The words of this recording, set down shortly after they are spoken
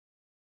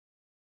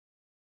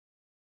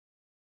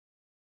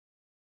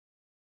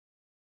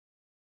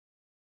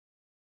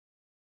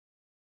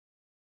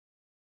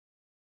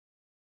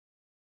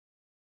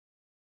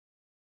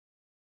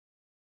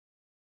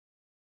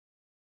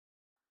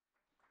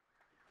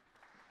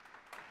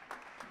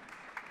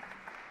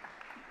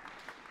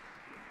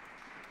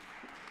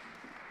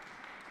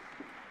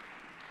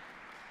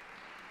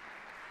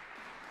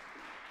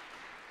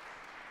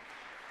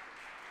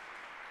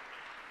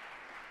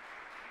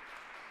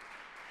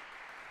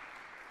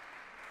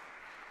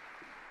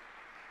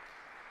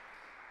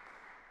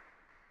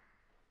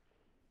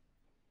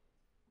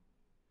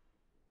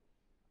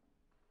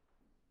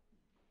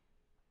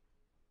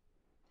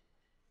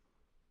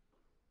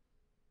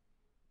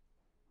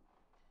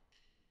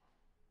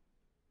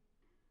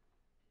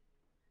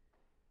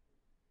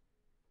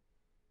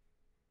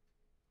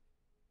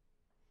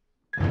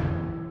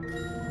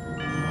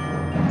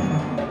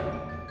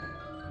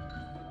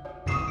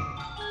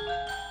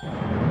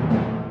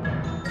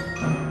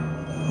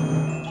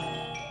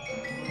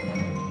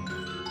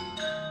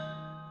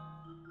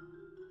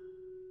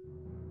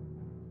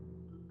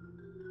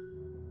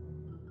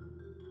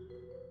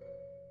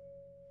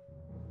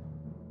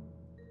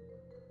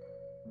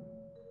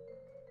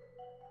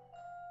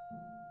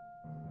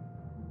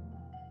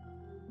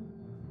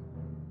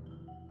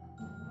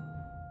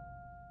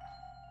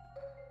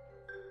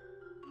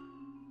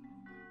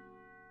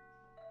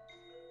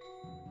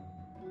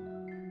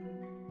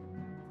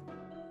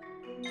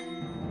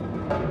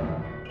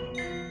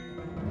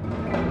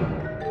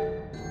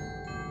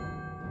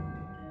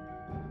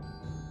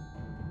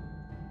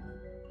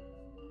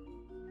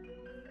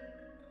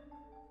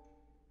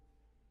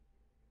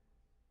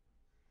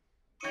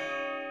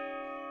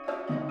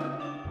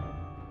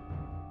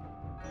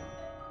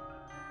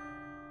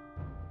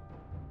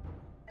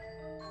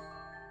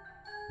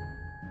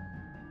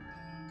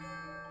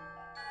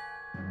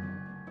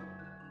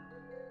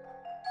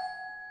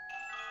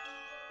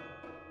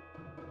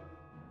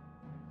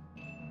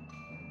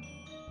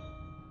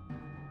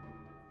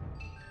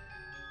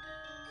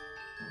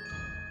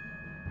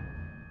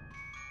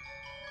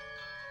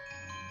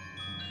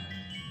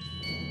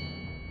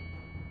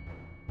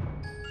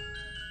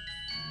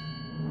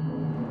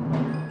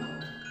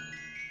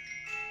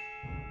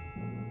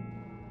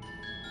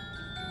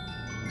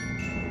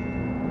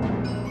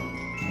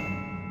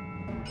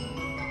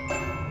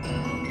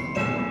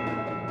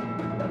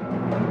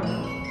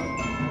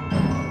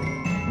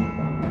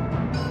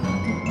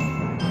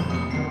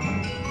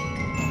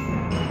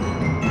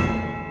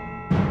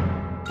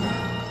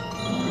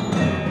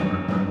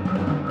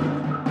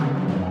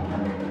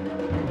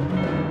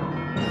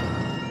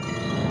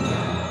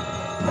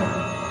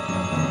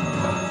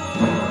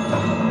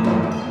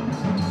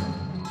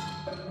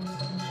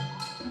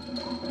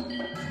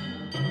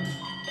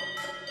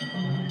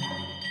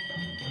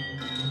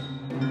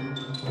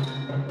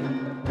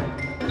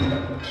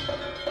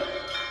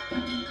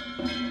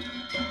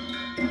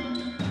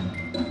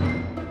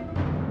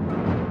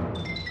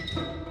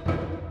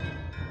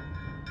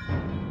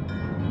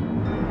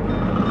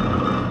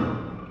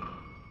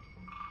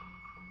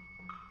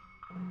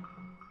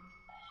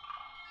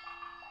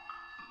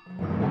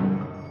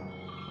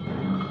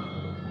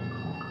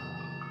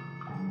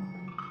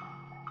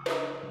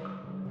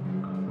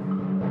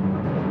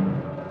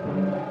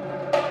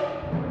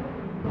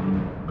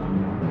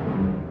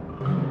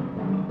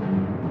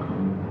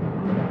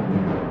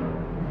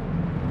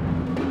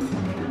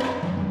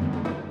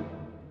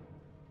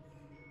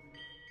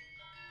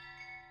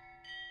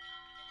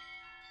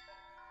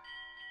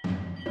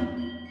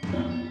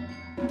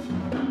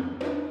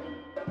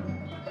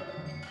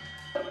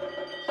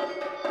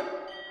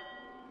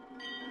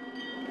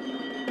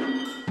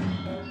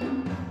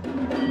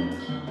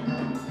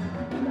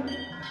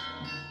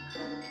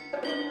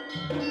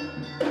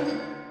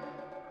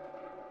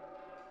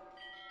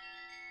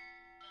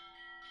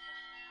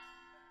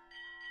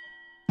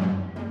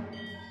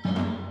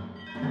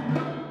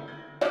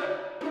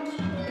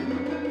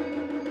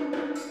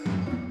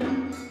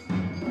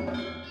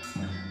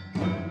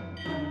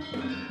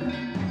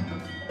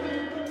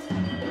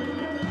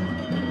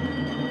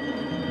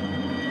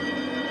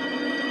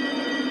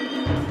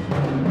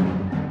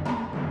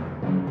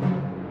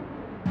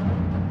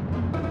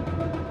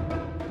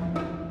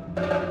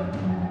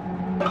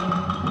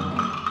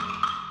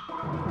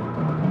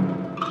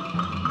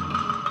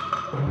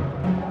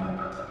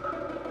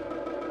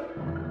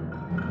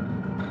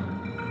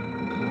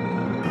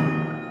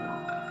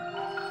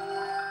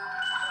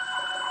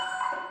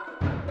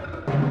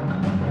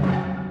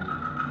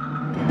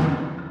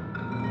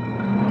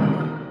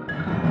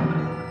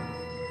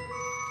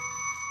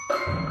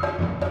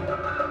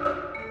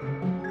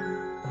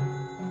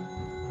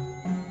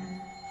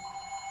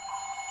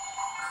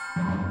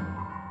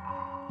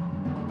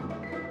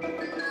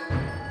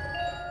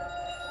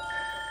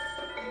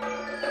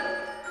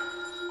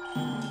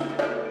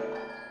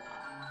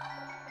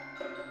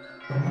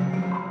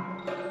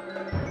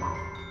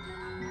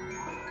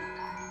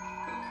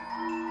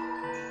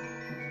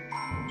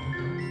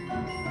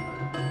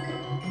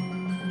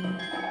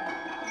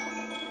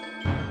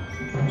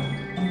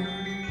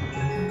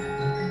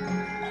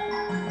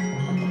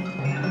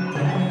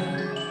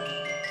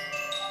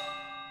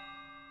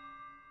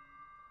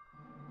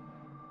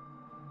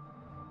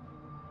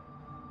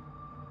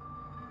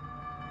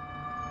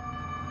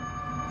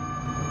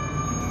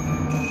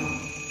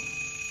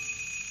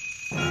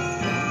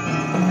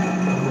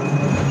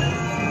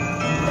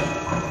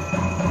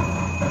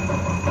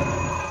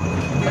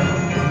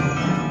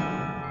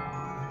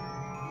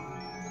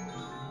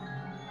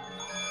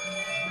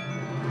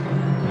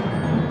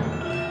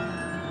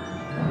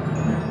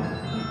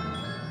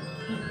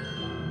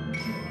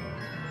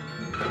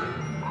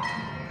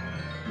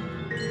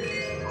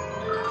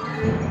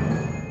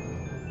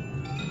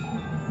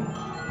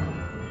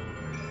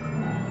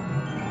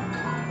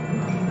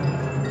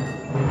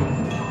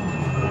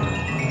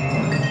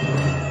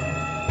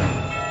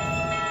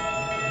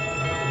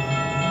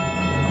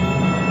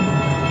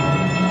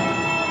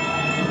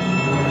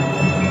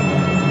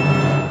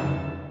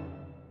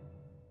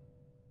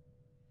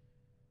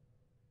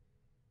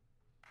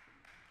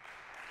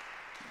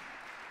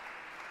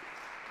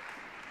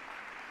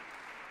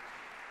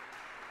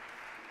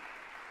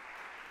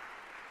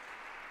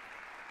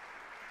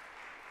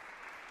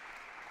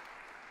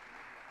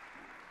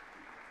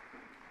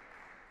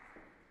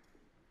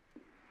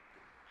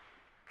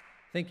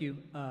Thank you,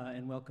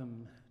 and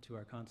welcome to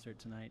our concert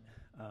tonight.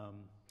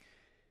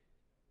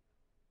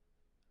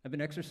 I've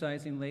been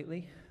exercising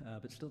lately,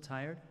 but still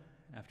tired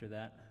after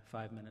that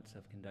 5 minutes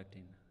of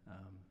conducting.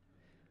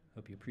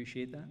 Hope you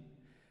appreciate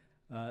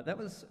that. That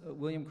was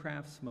William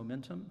Kraft's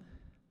Momentum,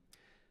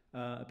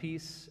 a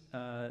piece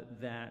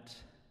that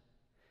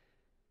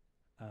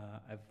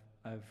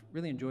I've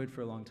really enjoyed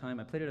for a long time.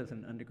 I played it as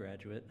an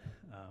undergraduate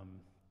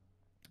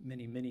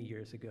many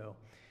years ago,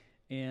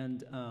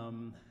 and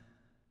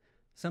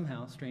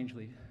somehow,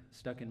 strangely,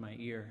 stuck in my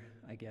ear,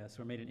 I guess,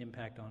 or made an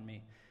impact on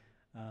me.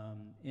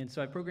 And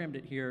so I programmed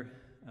it here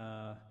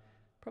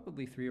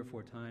probably 3 or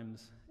 4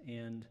 times,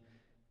 and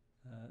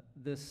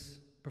this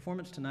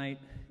performance tonight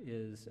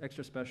is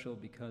extra special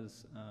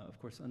because, of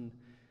course,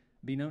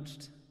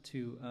 unbeknownst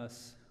to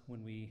us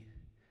when we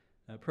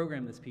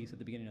programmed this piece at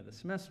the beginning of the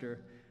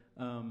semester,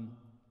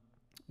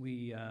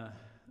 we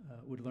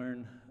would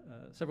learn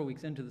several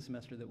weeks into the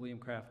semester that William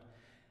Kraft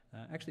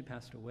actually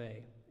passed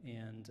away.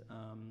 And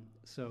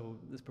so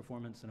this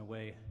performance, in a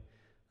way,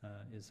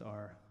 is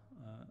our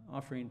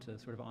offering to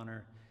sort of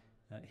honor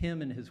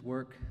him and his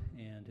work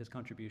and his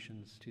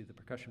contributions to the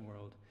percussion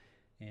world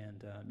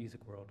and music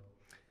world.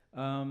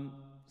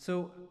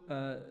 So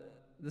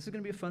this is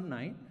going to be a fun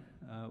night.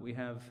 We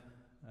have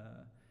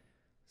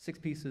 6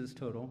 pieces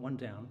total, 1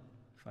 down,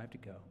 5 to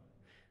go.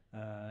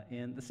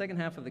 And the second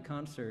half of the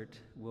concert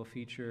will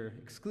feature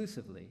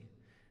exclusively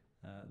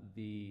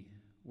the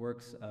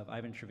works of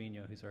Iván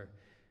Treviño, who's our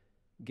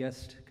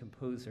guest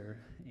composer.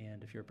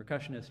 And if you're a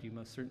percussionist, you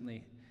most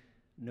certainly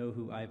know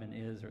who Iván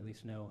is, or at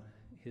least know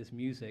his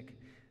music.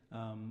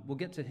 We'll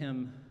get to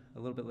him a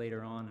little bit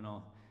later on, and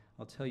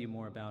I'll tell you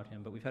more about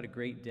him. But we've had a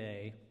great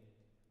day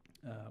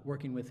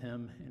working with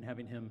him and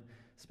having him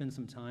spend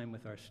some time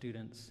with our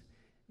students.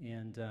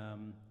 And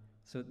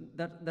so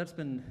that's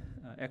been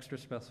extra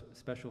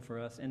special for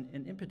us, and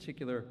in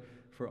particular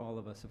for all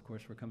of us. Of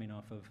course, we're coming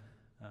off of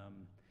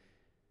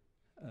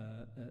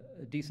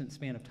a decent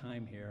span of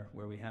time here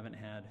where we haven't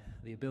had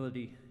the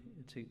ability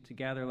to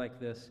gather like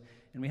this,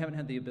 and we haven't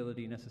had the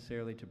ability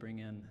necessarily to bring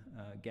in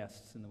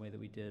guests in the way that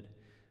we did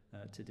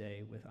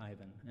today with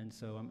Iván. And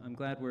so I'm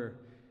glad we're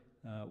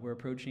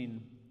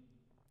approaching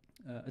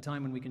a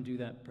time when we can do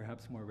that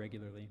perhaps more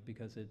regularly,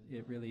 because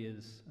it really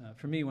is,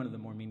 for me, one of the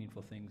more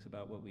meaningful things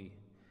about what we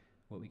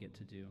get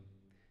to do.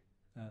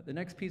 The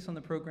next piece on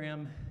the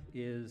program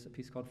is a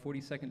piece called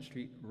 42nd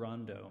Street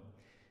Rondo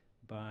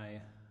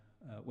by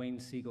Wayne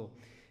Siegel.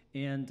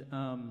 And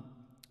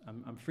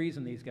I'm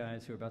freezing these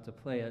guys who are about to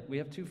play it. We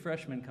have 2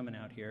 freshmen coming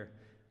out here.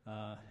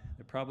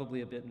 They're probably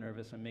a bit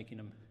nervous. I'm making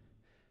them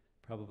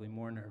probably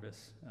more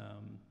nervous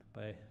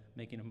by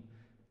making them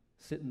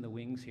sit in the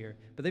wings here.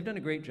 But they've done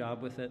a great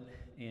job with it.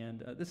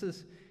 And this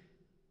is,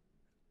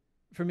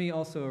 for me,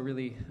 also a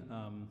really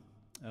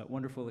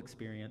wonderful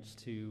experience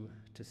to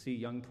see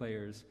young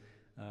players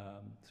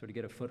sort of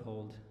get a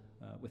foothold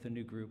with a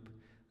new group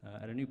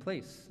at a new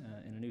place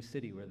in a new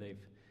city where they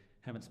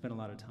haven't spent a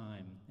lot of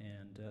time.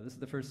 And this is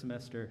the first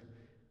semester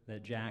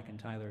that Jack and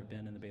Tyler have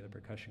been in the Baylor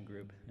Percussion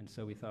group, and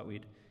so we thought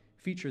we'd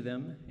feature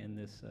them in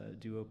this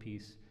duo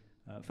piece.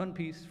 Fun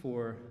piece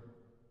for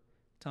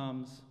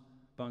toms,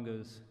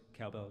 bongos,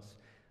 cowbells,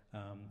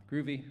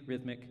 groovy,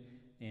 rhythmic,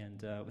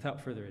 and without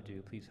further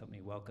ado, please help me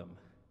welcome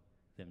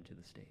them to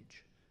the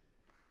stage.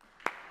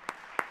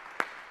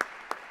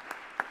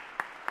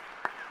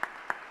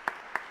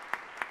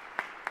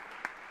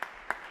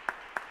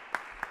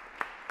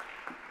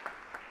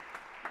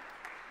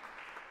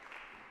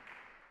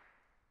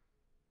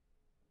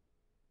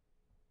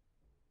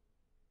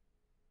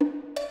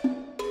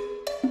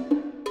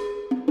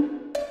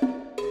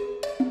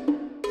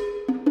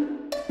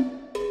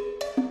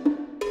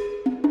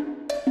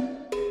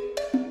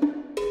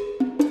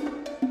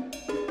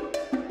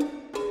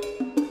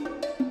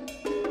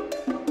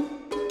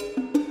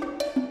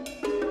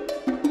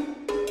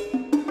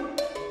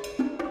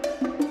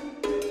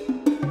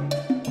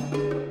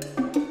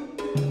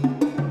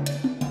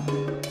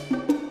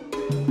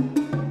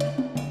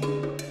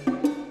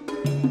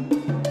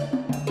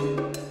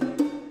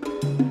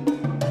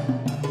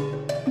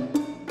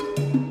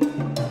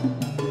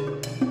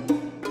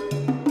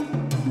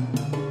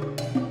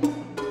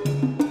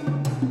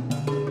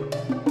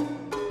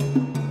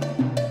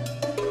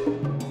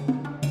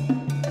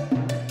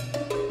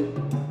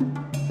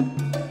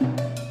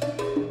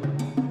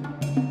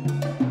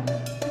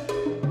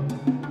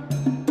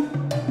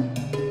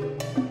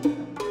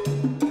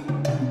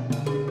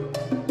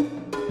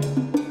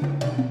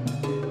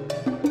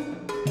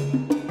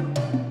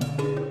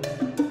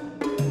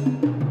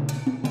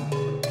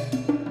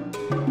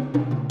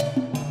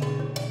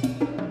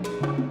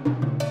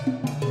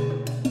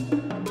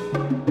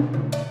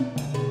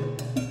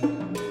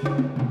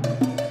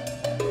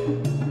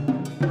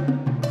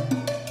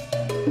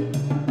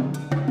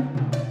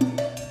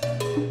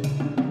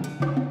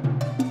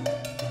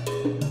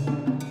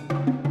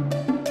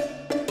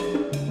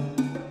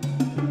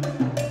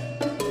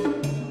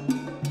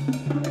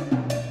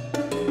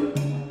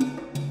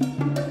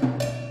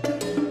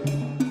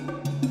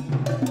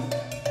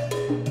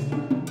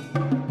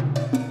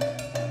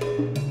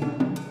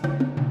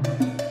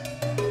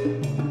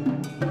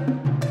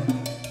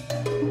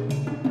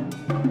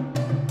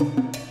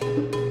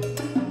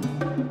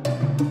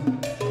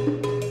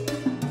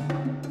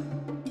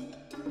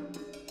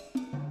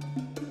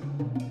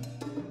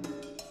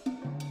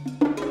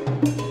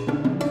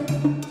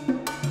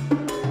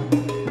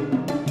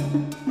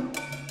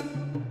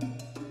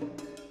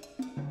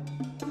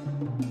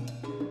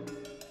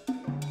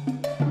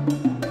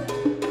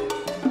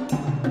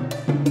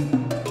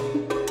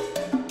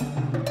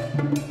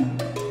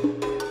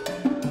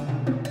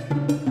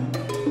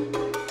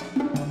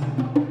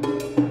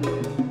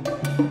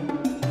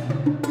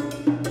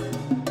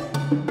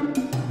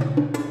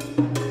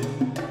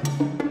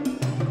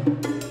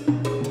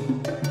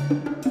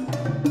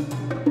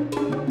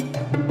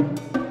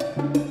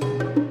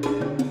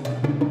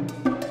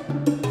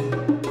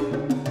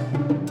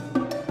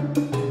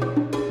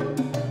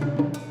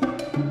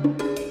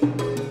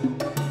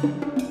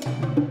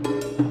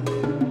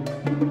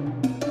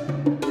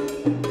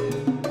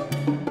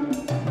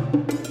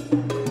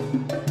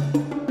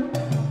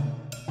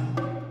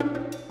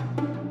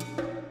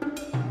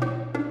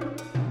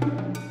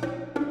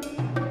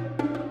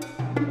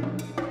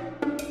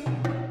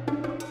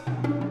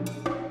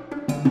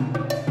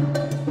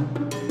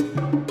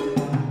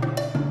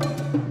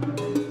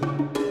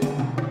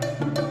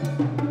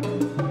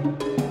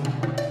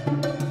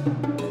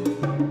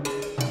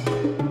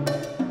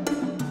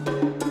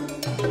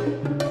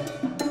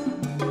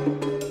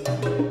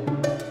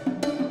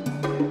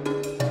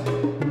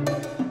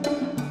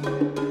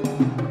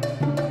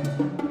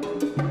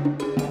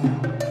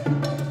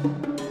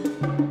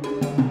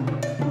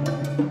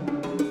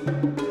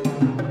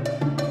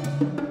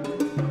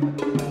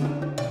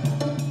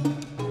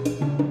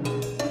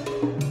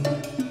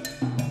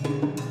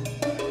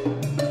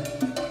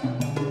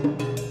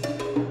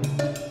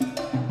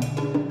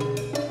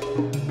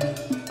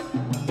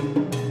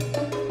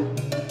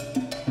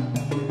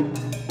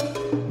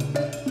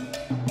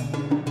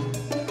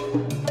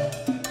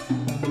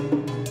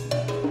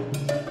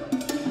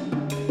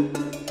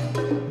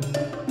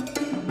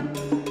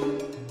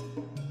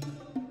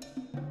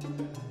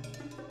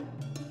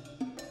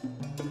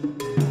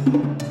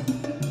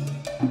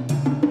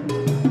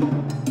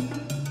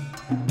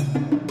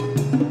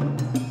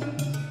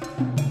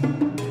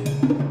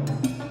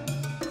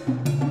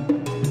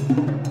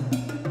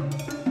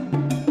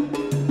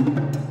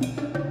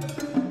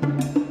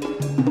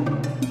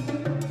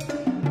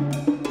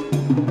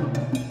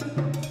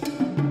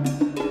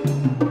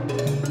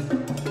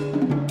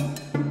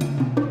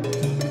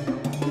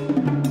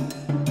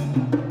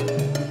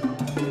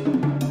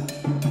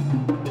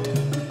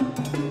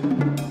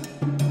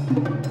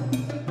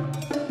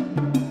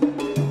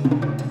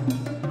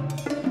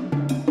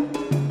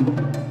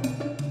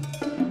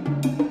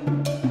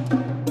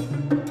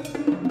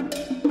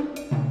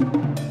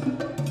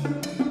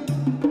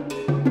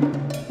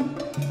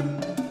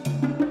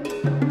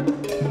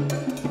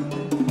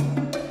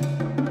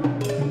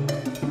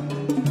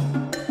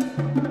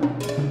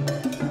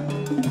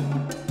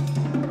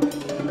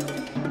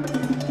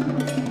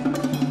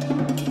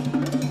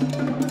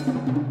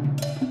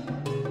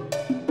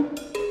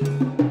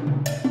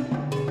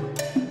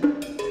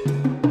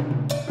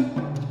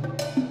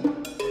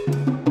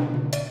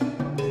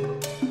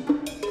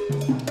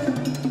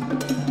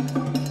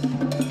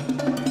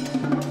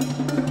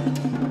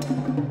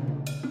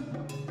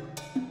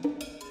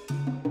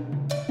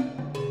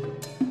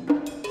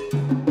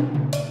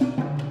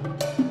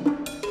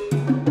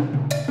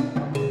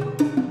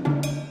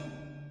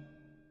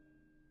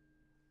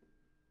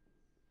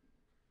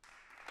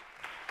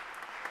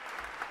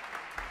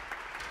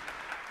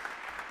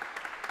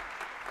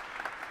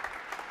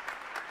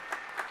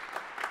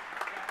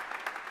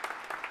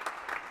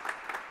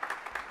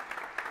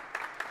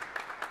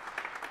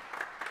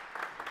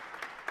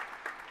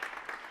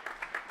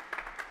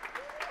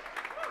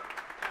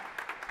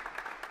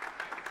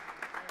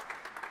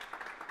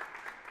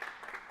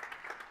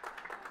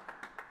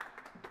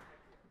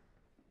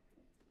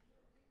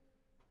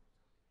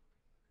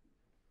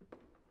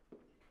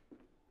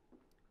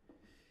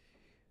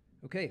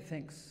 Okay,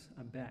 thanks.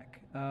 I'm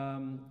back.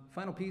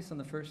 Final piece on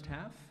the first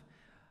half.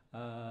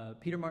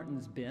 Peter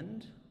Martin's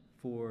Bend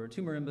for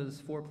 2 marimbas,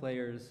 4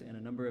 players, and a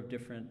number of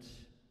different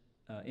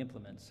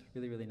implements.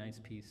 Really, really nice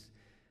piece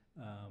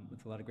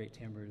with a lot of great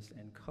timbres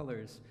and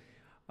colors.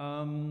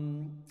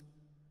 Little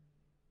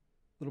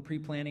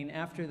pre-planning.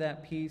 After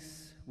that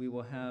piece, we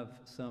will have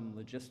some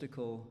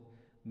logistical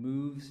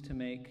moves to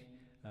make,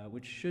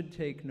 which should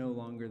take no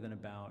longer than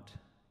about,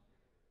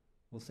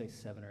 we'll say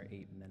 7 or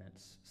 8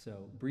 minutes.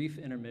 So brief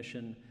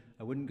intermission.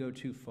 I wouldn't go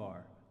too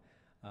far.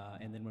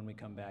 And then when we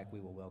come back, we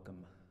will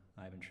welcome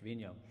Iván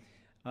Treviño.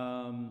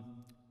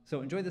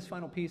 So enjoy this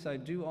final piece. I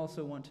do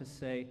also want to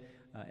say,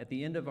 at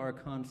the end of our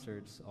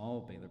concerts,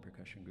 all Baylor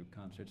Percussion Group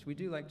concerts, we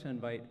do like to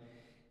invite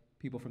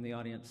people from the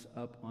audience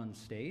up on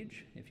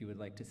stage. If you would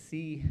like to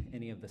see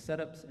any of the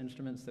setups,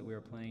 instruments that we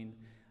are playing,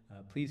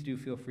 please do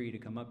feel free to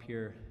come up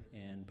here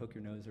and poke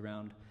your nose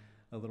around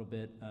a little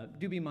bit.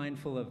 Do be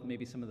mindful of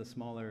maybe some of the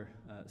smaller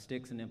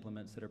sticks and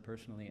implements that are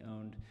personally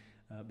owned,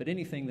 but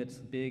anything that's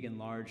big and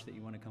large that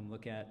you want to come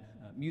look at,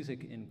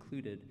 music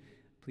included,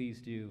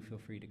 please do feel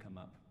free to come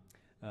up.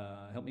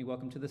 Help me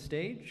welcome to the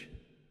stage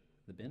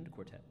the Bend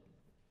Quartet.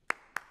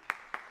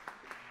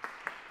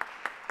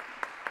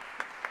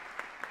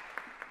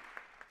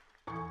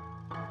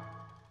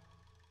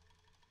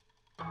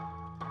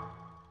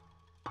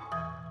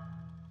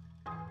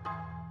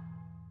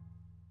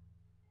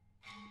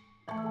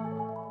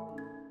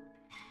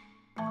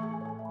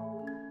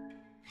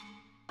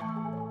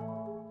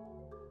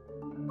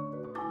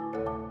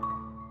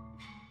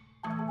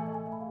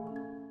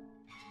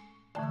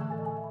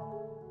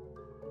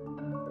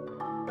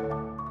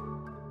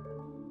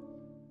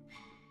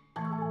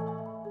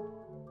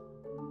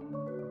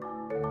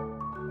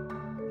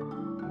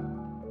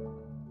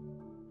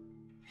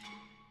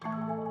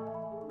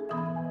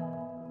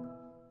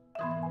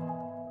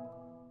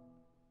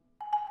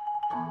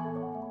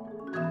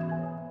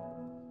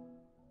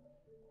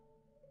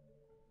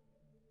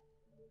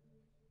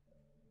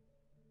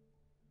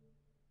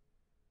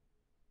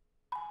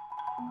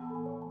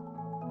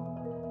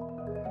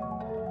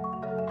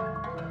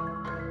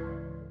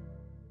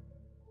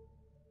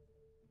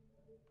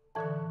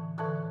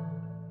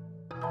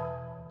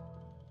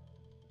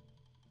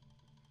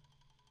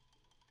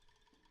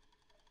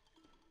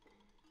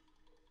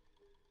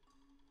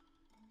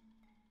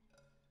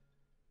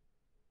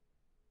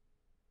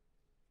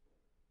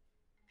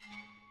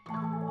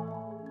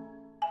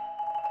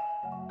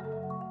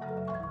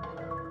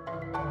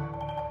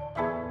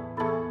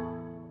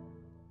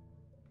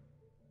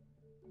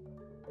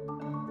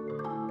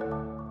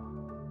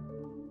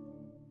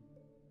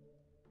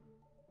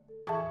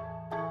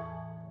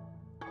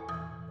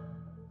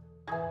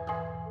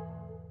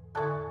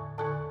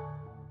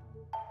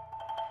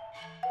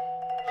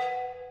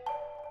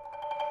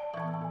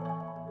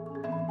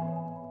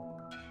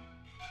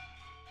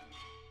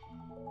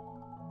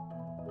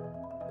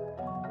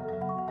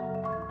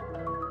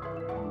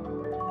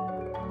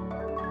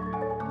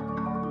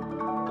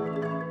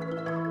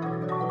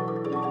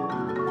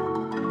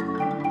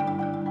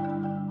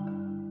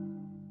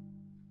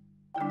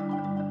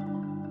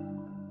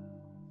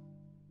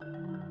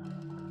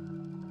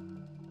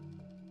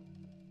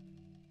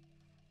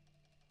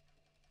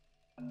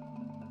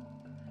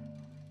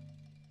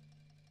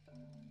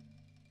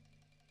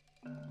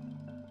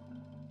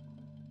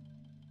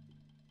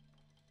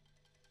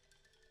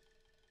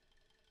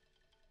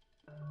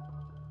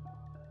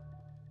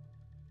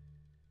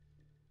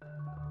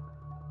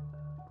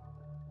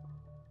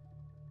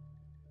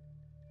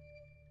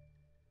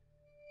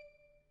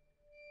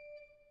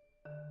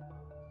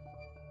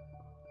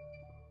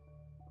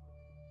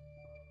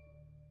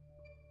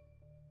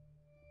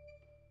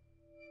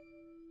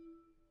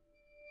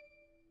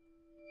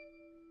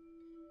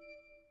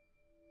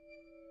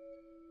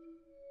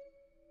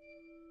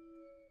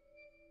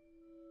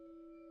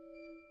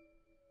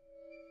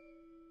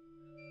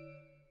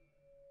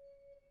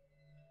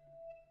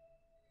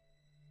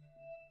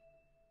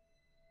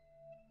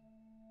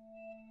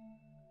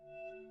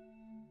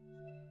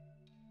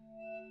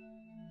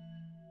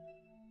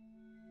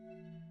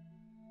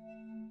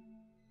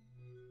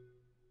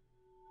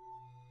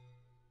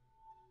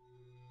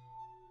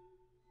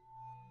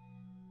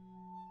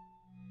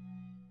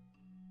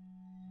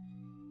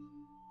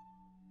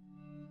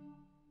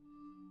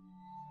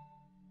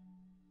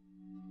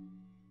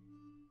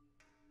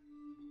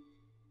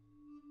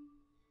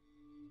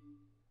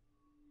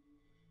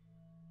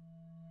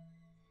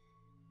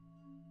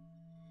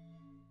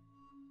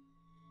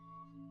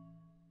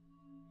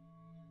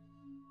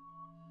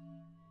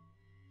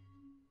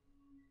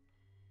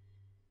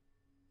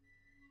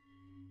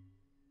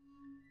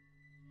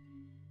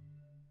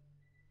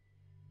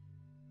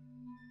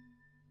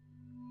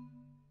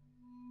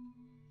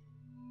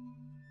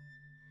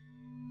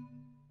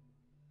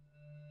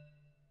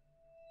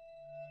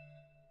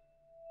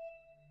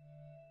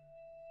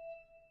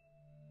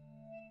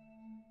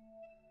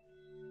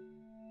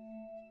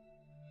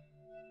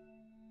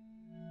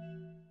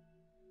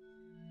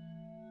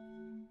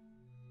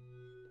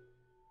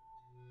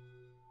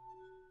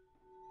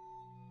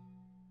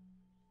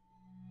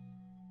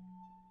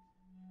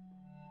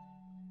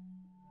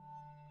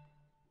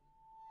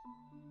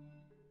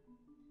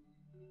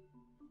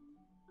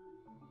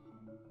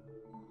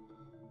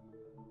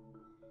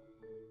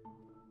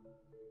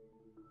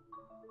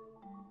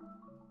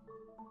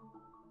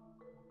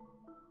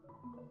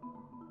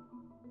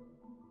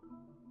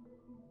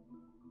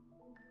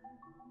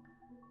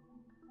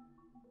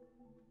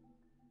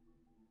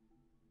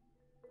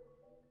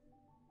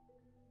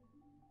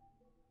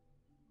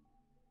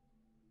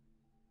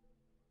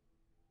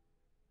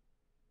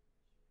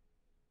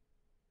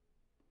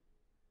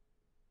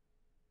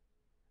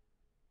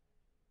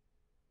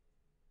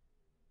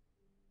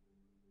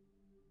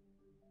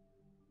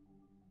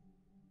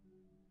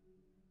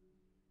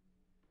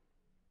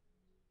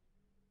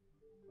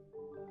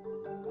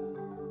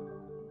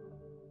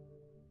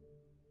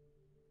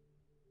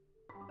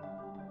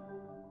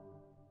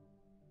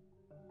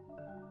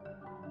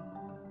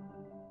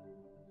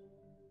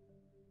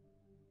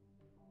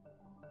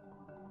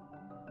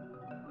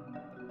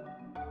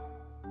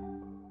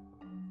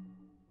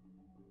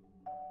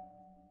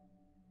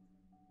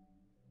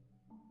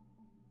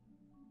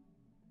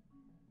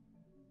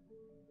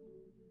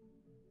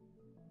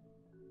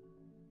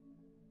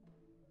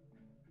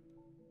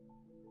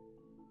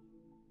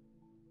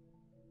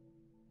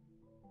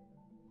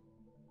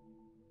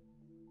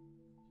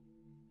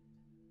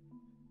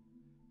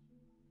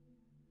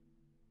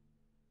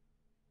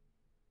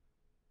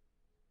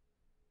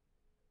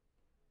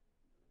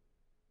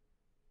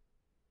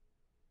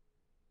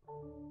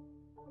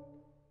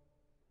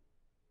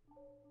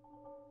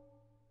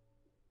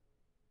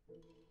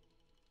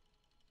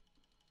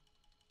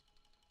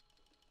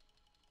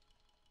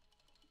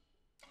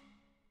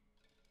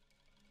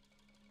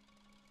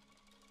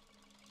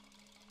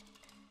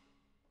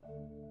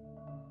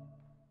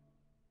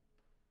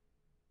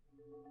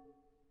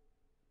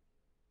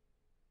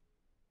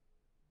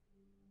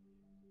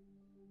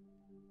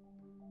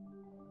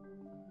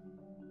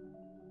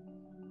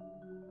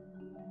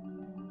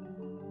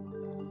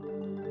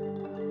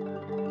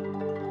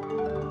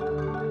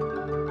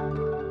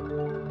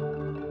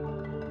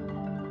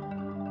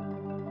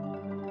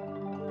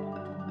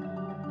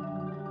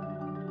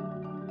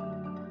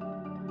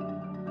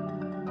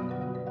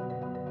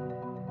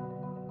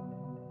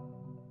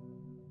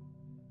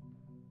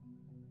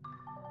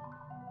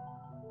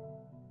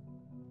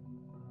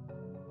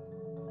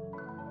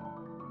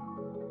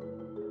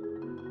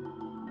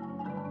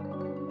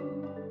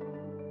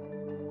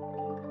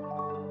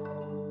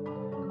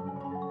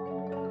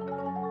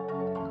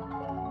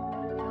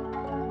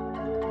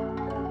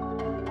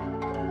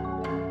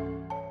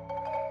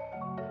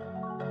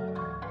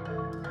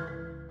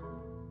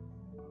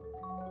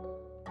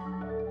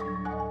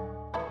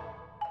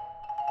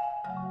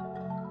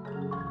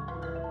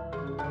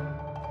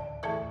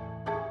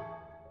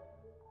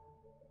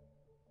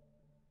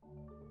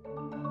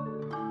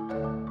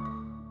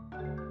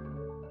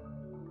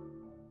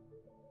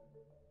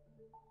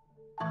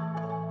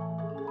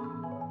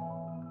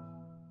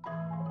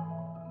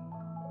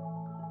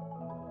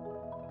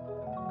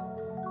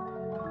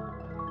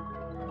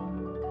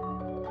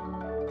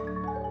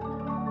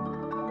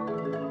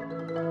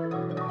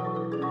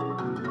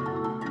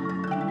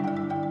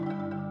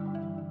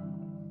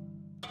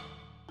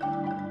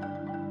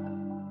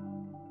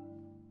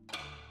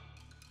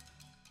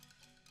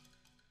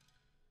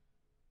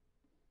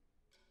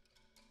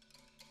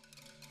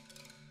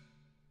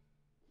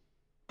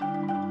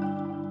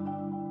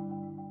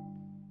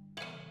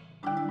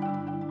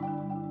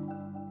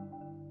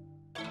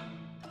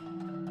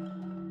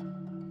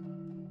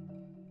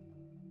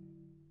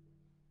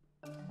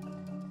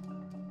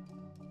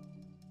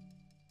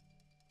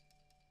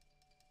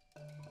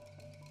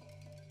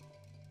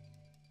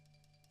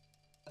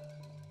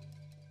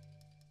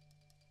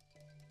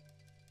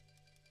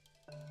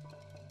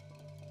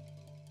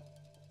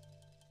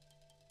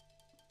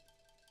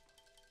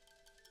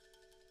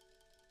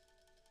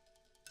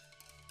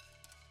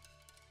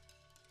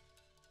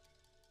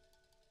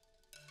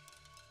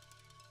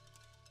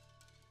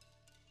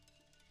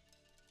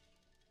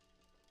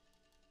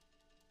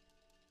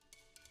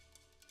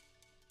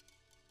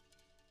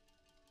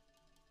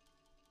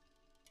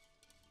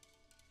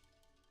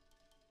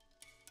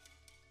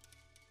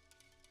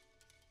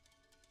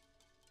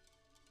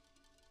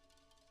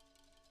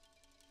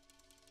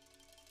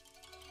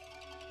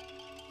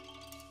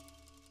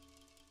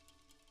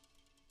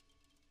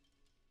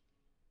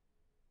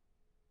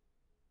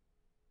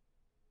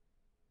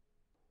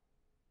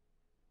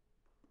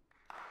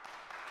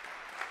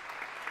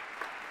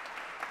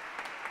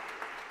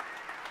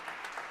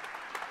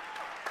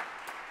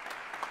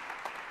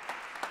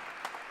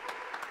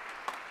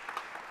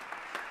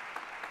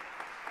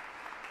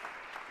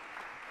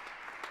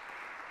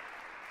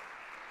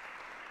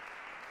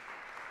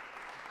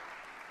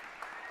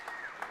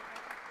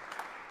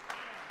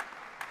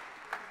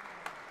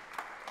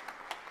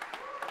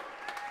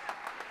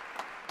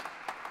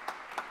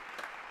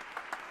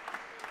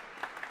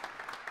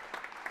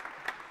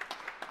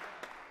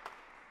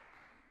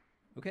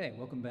 Okay,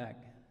 welcome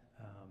back.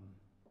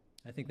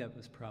 I think that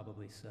was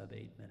probably sub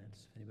 8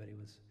 minutes, if anybody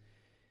was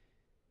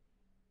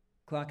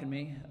clocking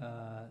me.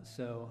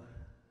 So,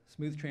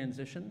 smooth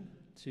transition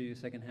to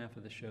second half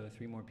of the show,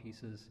 3 more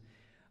pieces.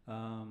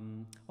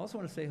 Also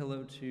want to say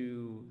hello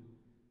to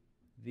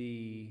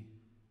the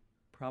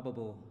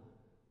probable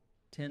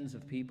tens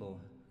of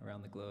people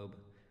around the globe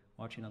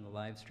watching on the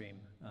live stream.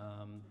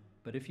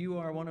 But if you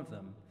are one of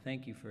them,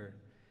 thank you for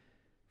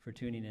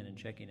tuning in and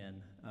checking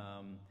in.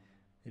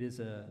 It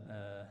is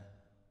a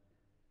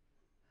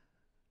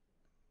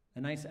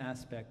nice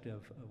aspect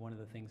of one of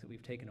the things that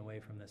we've taken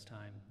away from this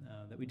time,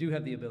 that we do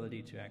have the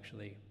ability to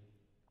actually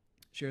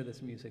share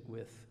this music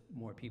with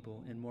more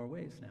people in more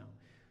ways now.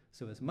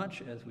 So as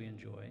much as we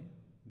enjoy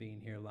being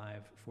here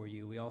live for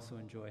you, we also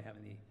enjoy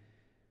having the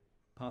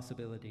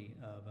possibility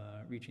of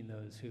reaching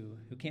those who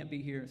can't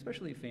be here,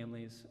 especially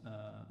families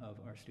of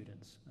our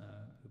students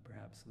who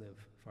perhaps live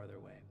farther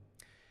away.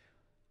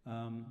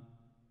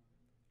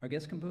 Our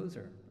guest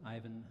composer,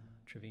 Iván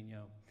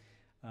Treviño.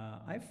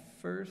 I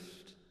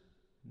first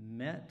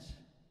met,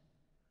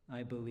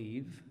 I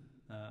believe,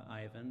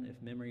 Iván,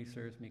 if memory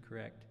serves me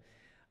correct,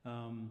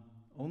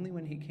 only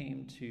when he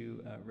came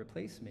to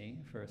replace me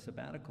for a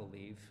sabbatical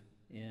leave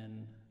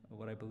in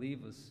what I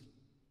believe was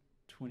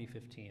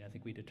 2015. I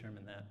think we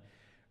determined that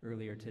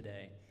earlier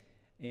today.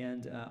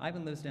 And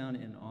Iván lives down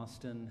in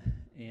Austin,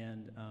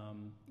 and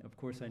of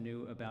course I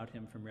knew about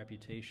him from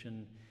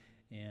reputation,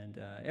 and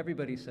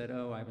everybody said,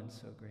 "Oh, Iván's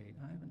so great,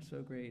 Iván's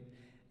so great."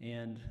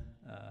 And,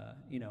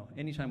 you know,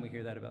 anytime we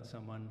hear that about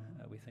someone,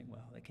 we think,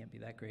 well, they can't be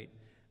that great.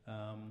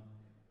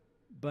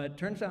 But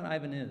turns out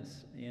Iván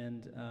is,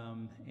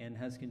 and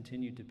has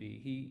continued to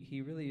be.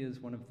 He really is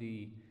one of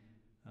the,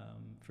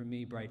 for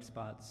me, bright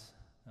spots,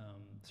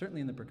 certainly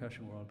in the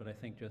percussion world, but I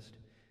think just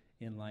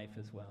in life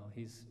as well.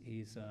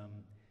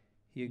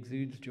 He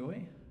exudes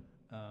joy.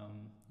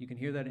 You can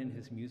hear that in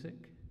his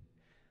music,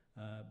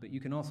 but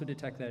you can also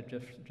detect that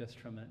just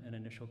from an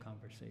initial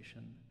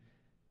conversation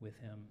with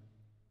him.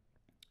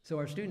 So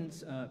our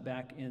students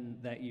back in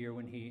that year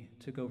when he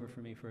took over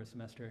for me for a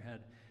semester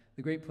had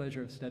the great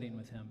pleasure of studying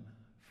with him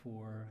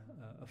for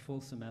a full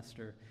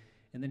semester.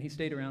 And then he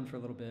stayed around for a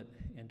little bit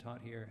and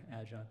taught here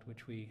adjunct,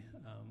 which we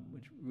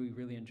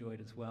really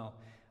enjoyed as well.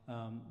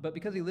 But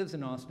because he lives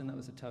in Austin, that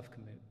was a tough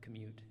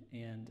commute.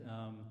 And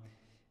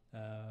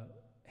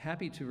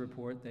happy to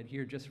report that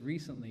here just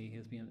recently he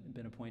has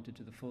been appointed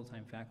to the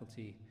full-time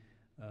faculty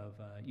of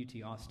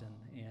UT Austin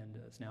and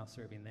is now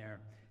serving there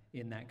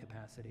in that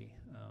capacity,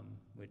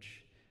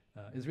 which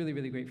is really,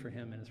 really great for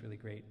him and is really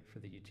great for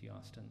the UT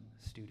Austin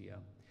studio.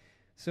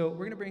 So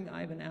we're going to bring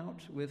Iván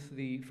out with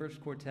the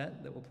first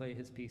quartet that will play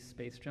his piece,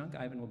 Space Junk.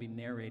 Iván will be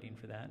narrating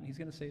for that, and he's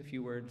going to say a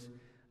few words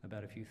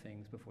about a few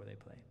things before they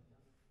play.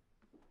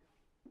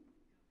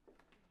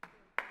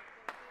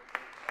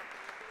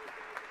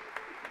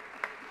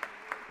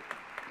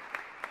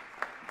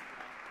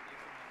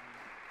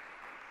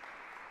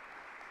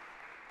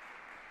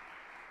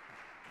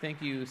 Thank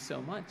you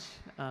so much.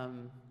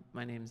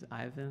 My name's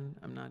Iván.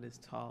 I'm not as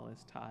tall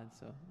as Todd,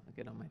 so I'll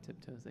get on my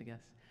tiptoes, I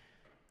guess.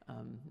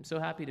 I'm so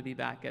happy to be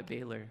back at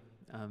Baylor.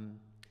 I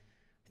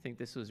think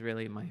this was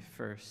really my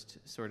first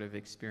sort of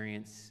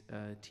experience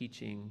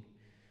teaching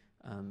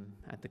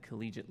at the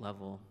collegiate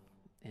level,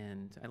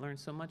 and I learned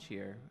so much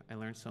here. I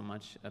learned so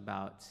much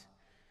about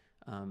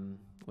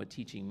what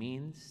teaching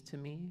means to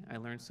me. I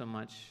learned so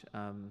much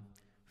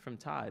from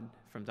Todd,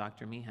 from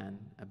Dr. Meehan,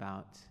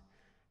 about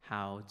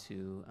how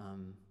to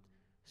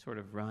sort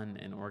of run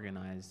and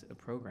organize a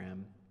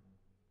program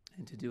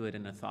and to do it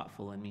in a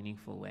thoughtful and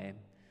meaningful way.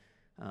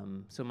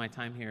 So my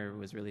time here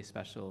was really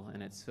special,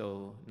 and it's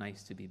so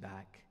nice to be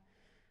back.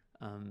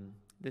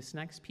 This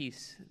next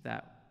piece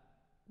that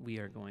we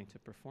are going to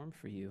perform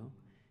for you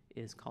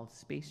is called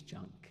Space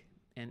Junk,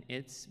 and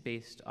it's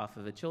based off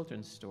of a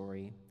children's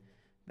story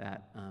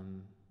that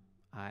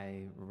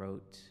I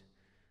wrote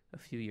a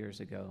few years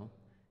ago.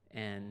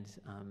 And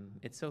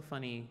it's so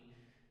funny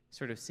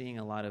sort of seeing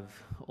a lot of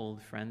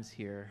old friends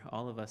here,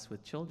 all of us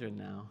with children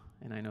now.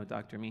 And I know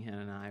Dr. Meehan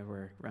and I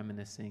were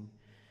reminiscing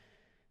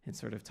and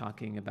sort of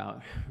talking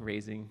about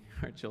raising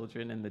our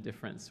children and the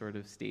different sort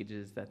of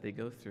stages that they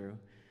go through.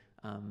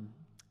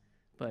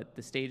 But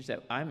the stage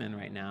that I'm in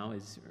right now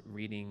is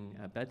reading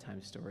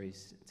bedtime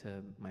stories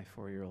to my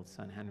 4-year-old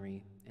son,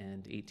 Henry,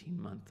 and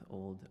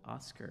 18-month-old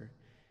Oscar.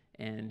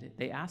 And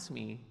they asked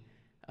me,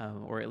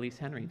 or at least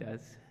Henry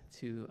does,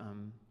 to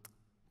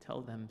tell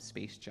them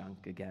Space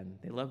Junk again.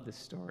 They love this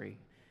story,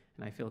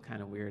 and I feel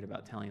kind of weird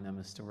about telling them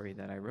a story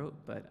that I wrote,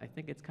 but I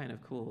think it's kind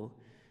of cool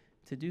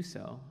to do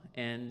so.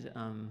 And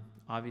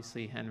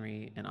obviously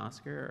Henry and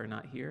Oscar are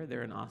not here.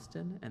 They're in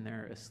Austin, and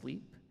they're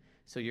asleep.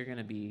 So you're going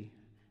to be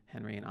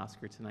Henry and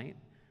Oscar tonight.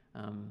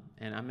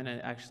 And I'm going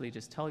to actually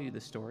just tell you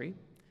the story,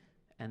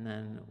 and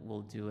then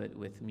we'll do it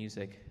with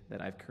music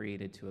that I've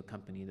created to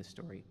accompany the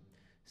story.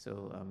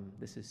 So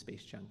this is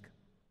Space Junk.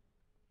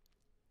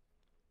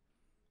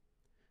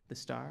 The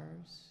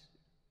stars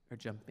are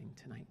jumping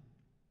tonight.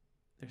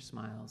 Their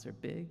smiles are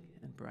big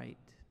and bright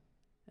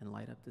and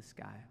light up the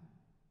sky.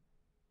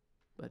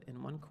 But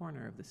in one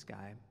corner of the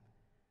sky,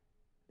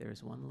 there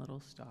is one little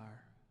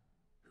star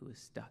who is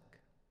stuck.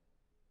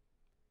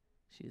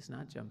 She is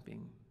not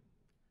jumping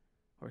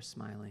or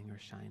smiling or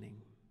shining.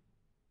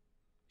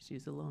 She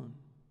is alone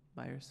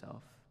by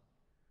herself,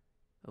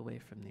 away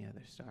from the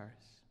other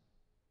stars,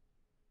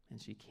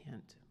 and she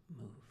can't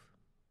move.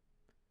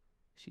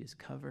 She is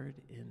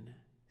covered in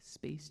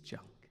space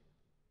junk.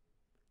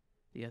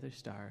 The other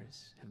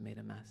stars have made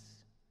a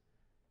mess,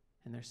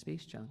 and their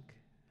space junk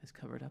has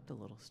covered up the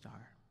little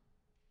star,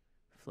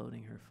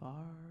 floating her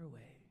far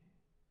away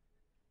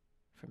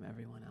from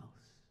everyone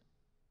else.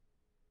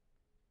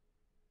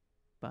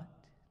 But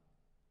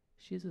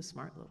she is a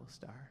smart little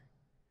star.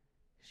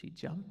 She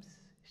jumps,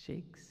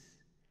 shakes,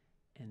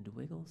 and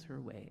wiggles her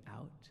way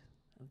out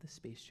of the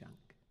space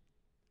junk.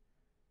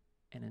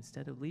 And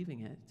instead of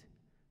leaving it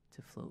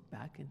to float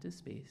back into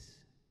space,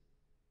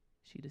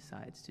 she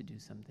decides to do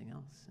something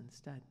else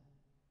instead.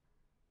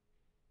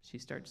 She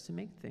starts to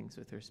make things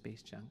with her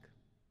space junk,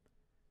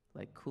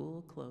 like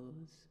cool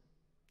clothes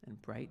and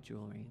bright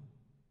jewelry,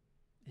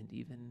 and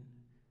even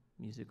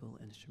musical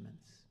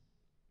instruments.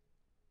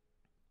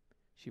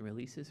 She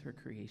releases her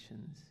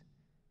creations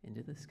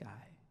into the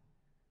sky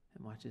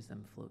and watches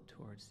them float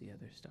towards the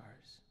other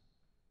stars.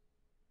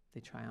 They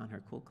try on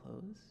her cool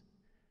clothes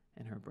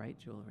and her bright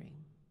jewelry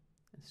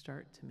and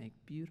start to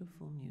make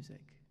beautiful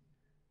music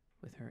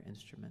with her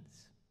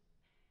instruments.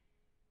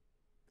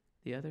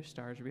 The other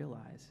stars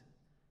realize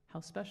how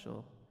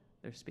special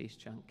their space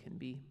junk can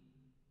be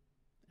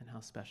and how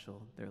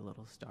special their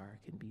little star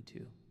can be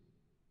too.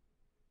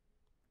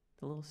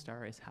 The little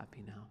star is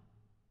happy now.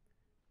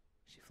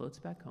 She floats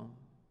back home,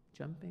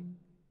 jumping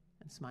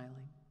and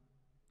smiling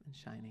and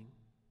shining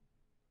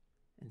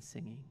and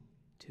singing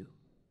too.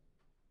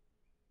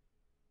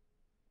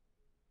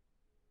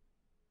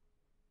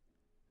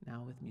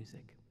 Now with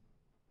music.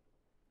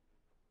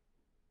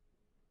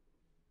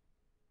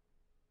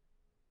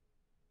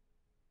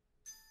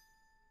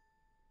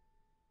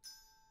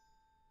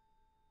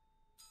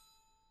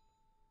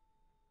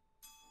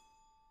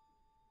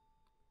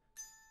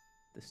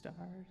 The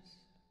stars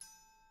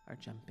are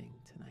jumping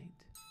tonight.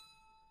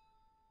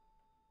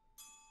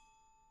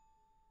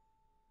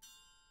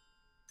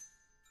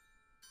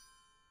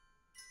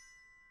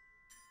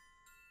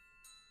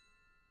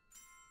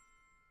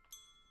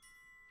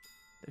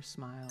 Their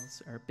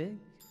smiles are big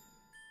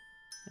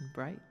and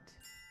bright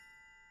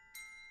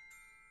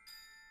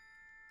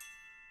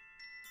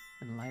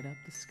and light up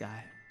the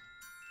sky.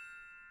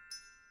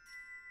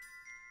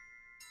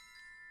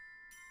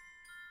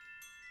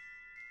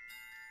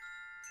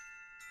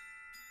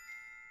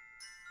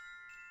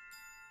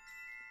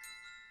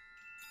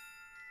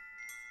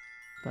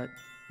 But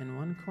in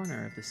one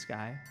corner of the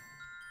sky,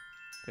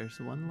 there's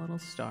one little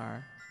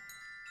star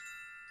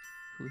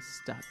who's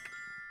stuck.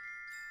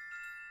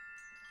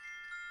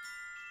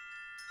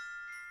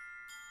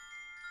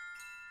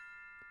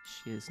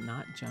 She is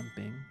not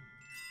jumping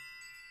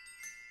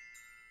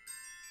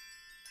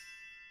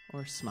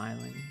or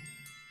smiling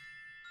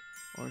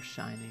or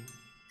shining.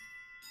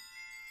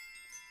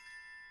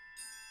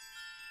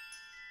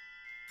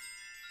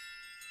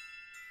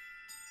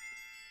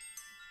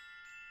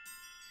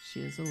 She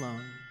is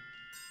alone,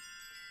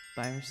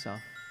 by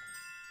herself,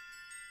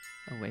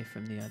 away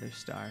from the other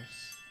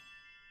stars.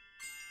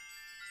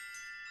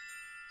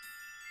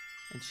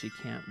 And she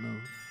can't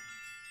move.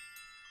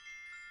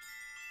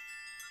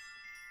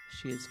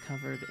 She is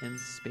covered in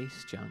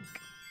space junk.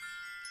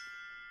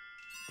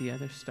 The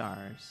other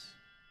stars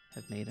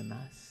have made a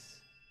mess,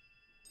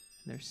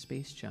 and their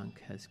space junk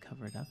has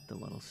covered up the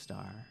little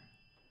star,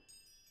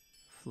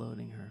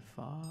 floating her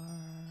far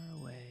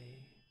away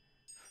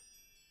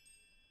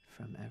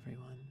from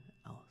everyone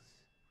else.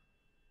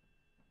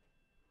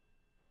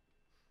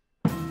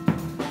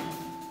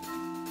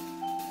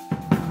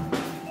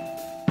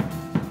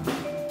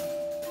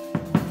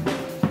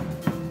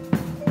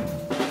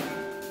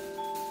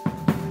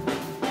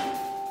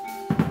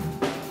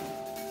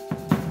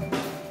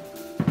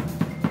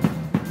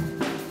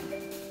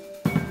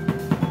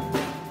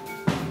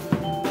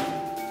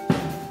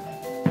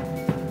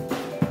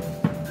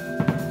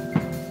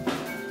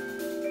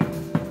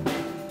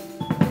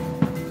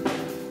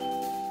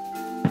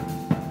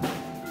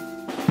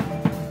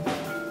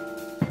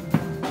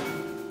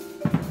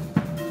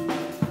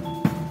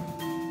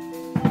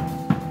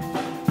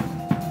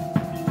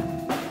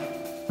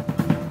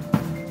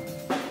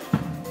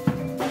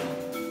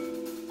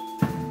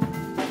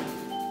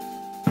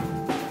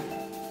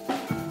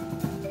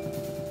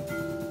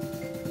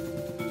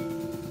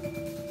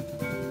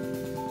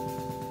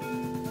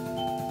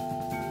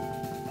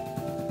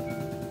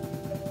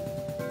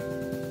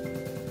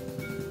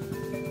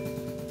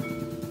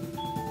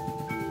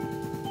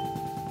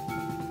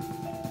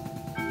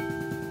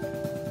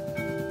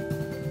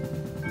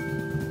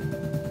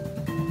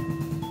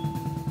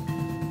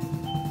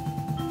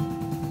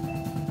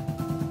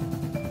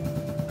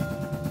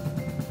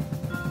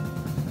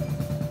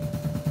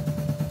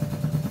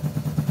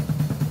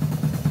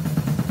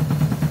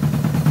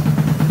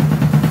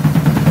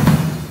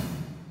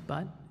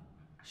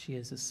 She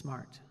is a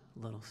smart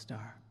little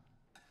star.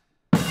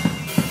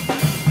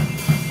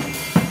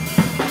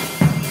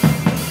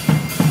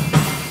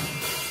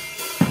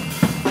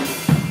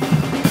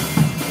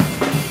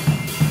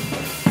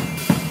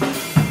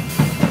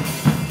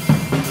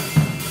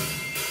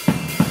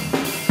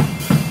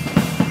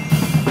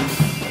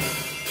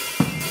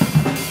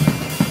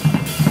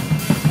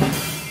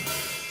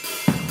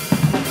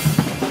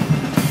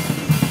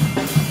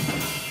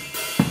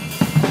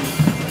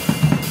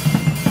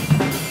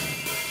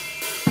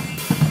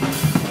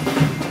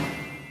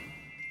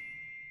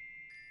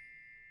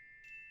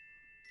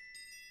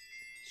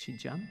 She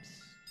jumps,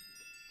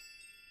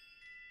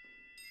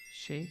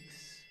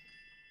 shakes,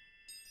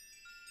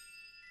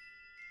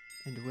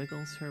 and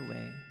wiggles her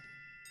way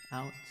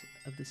out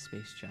of the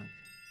space junk.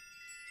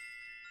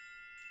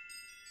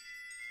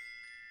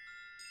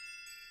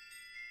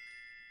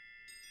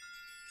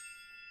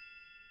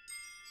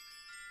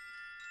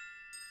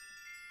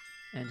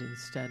 And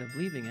instead of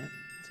leaving it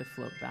to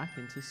float back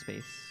into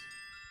space,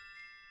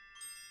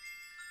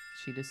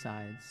 she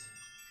decides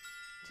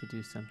to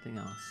do something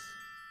else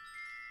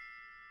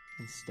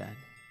instead.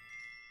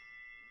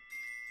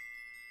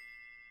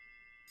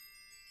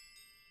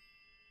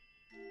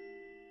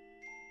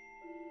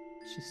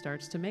 She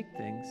starts to make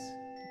things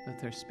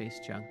with her space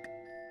junk.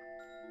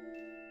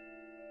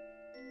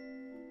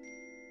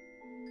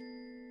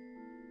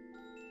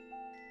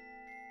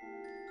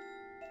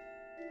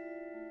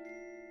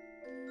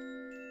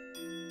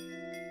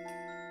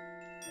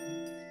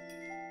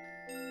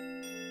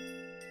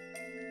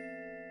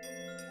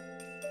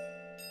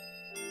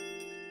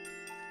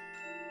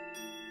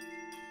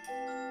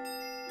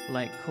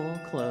 Like cool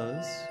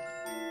clothes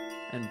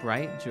and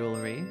bright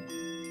jewelry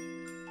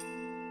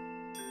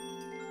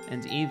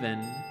and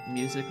even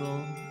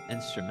musical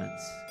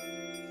instruments.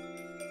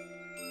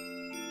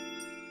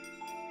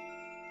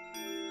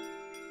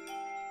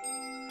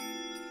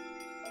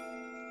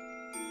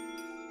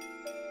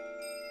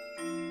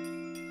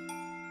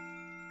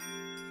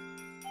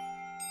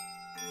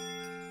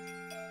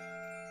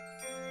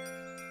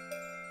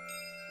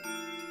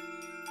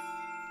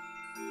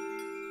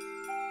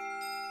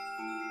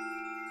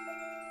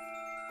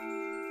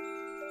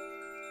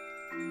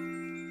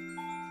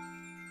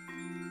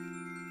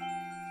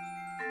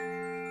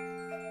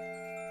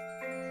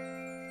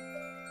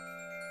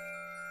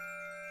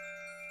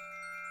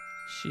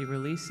 She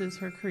releases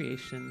her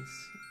creations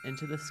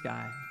into the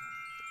sky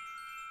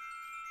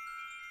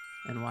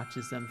and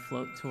watches them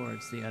float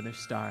towards the other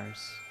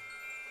stars.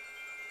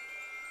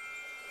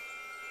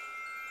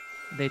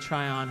 They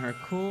try on her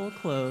cool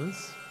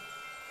clothes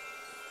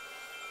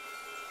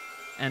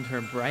and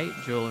her bright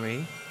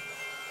jewelry,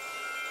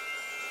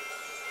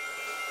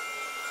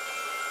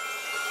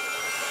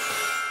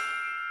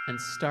 and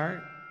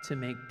start to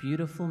make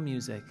beautiful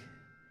music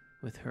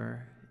with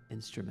her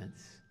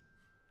instruments.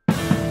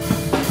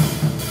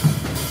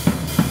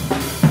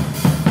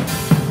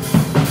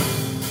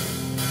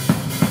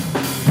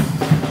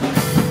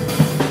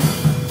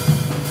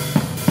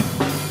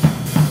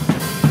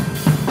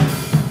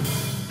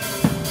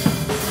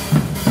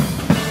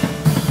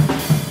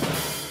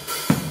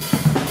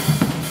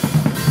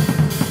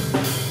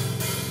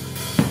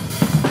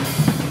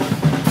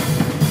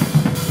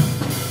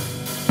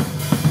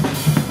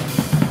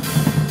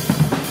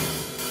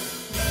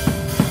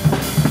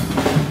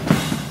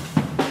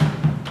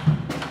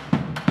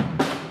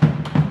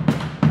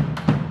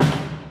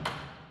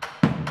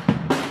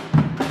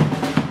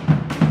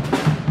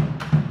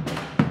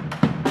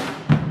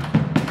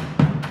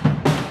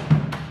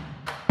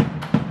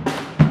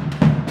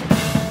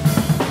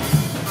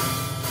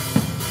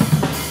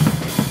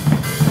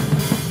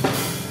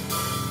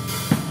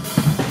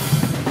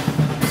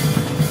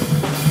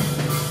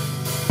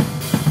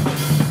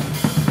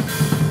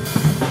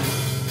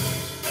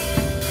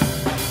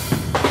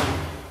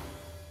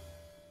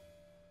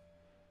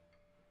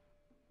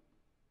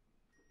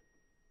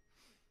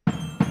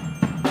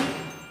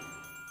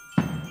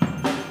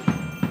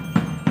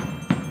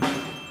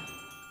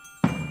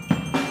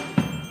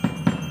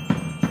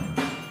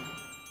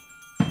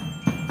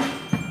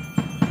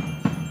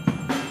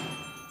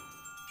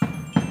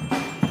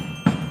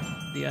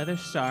 The other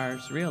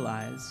stars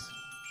realize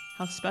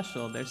how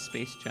special their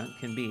space junk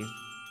can be,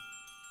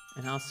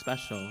 and how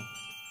special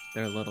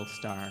their little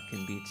star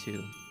can be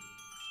too.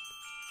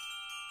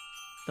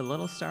 The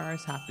little star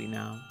is happy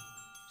now.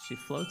 She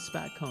floats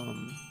back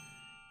home,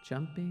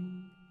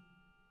 jumping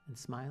and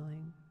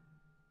smiling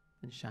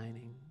and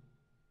shining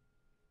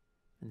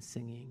and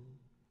singing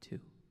too.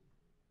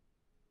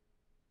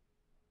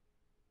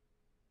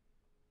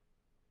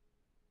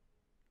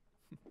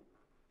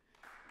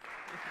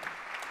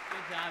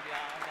 Good job,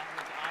 y'all. That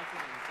was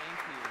awesome. Thank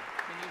you.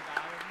 Can you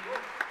bow with me?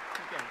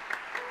 Okay.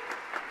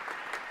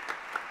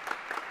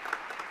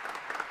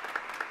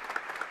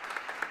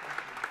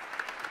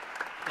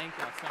 Thank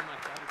y'all so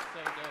much. That was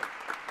so dope.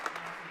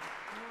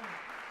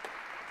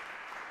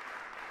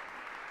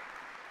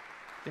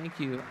 Thank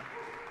you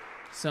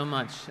so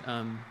much.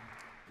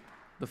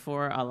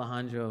 Before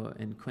Alejandro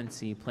and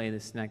Quincy play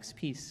this next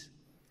piece,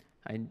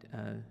 I'd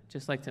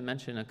just like to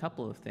mention a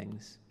couple of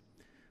things.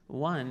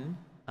 One,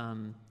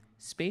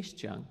 Space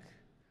Junk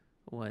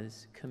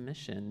was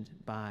commissioned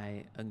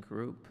by a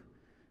group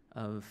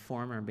of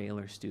former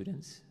Baylor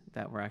students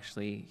that were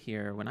actually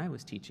here when I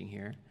was teaching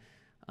here,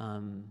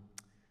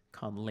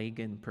 called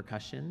Baylor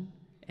Percussion,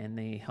 and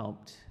they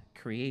helped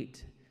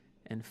create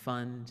and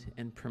fund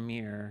and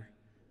premiere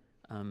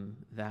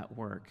that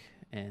work,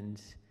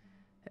 and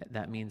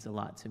that means a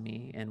lot to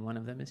me, and one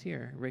of them is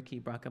here. Ricky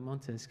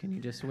Bracamontes, can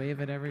you just wave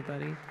at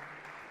everybody?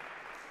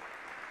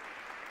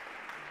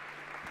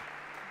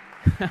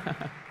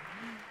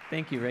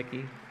 Thank you,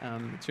 Ricky.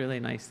 It's really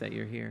nice that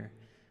you're here.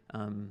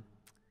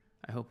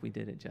 I hope we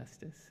did it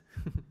justice.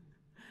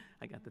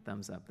 I got the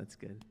thumbs up, that's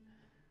good.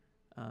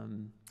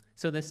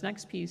 So this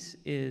next piece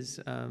is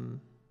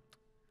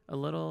a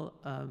little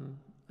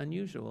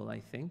unusual, I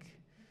think.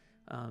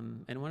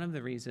 And one of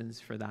the reasons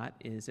for that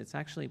is it's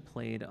actually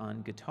played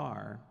on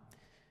guitar.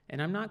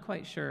 And I'm not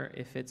quite sure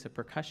if it's a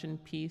percussion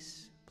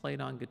piece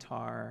played on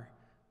guitar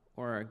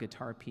or a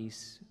guitar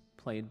piece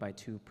played by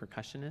two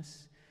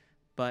percussionists.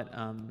 But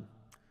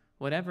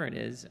whatever it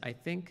is, I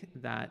think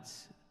that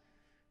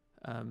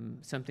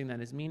something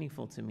that is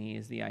meaningful to me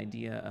is the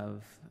idea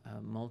of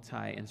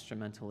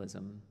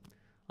multi-instrumentalism.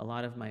 A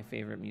lot of my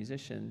favorite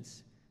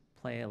musicians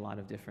play a lot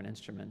of different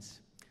instruments.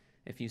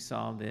 If you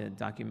saw the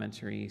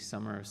documentary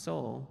Summer of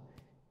Soul,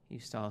 you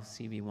saw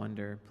Stevie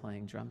Wonder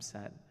playing drum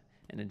set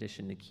in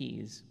addition to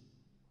keys.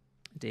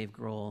 Dave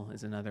Grohl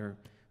is another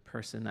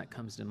person that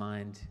comes to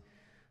mind.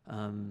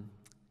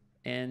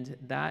 And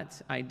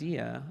that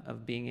idea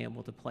of being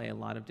able to play a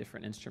lot of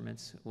different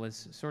instruments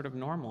was sort of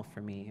normal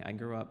for me. I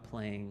grew up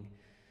playing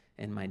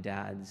in my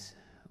dad's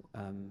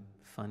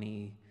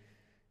funny,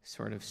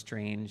 sort of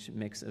strange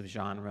mix of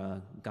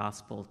genre,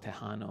 gospel,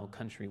 Tejano,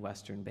 country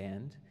western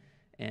band.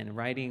 And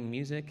writing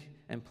music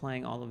and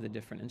playing all of the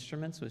different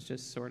instruments was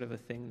just sort of a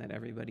thing that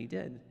everybody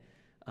did.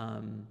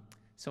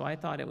 So I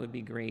thought it would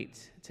be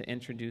great to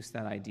introduce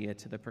that idea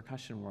to the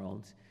percussion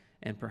world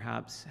and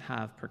perhaps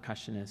have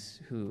percussionists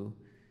who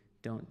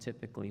don't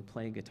typically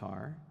play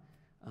guitar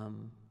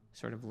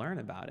sort of learn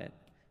about it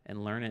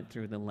and learn it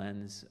through the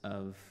lens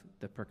of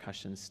the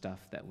percussion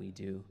stuff that we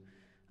do.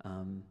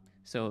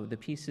 So the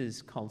piece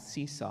is called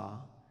Seesaw,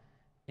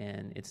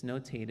 and it's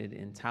notated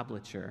in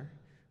tablature,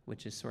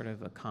 which is sort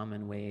of a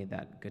common way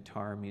that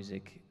guitar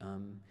music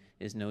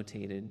is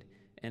notated.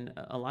 And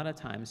a lot of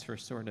times for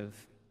sort of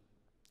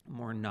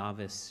more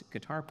novice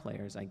guitar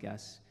players, I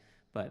guess,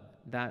 but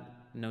that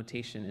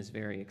notation is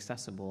very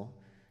accessible.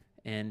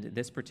 And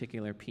this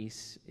particular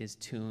piece is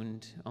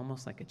tuned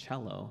almost like a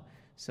cello,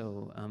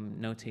 so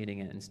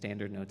notating it in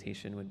standard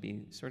notation would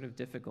be sort of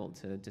difficult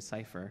to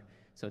decipher.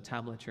 So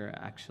tablature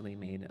actually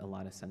made a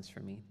lot of sense for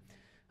me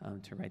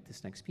to write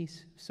this next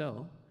piece.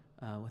 So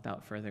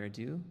without further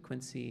ado,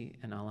 Quincy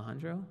and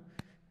Alejandro,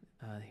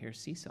 here's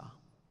Seesaw.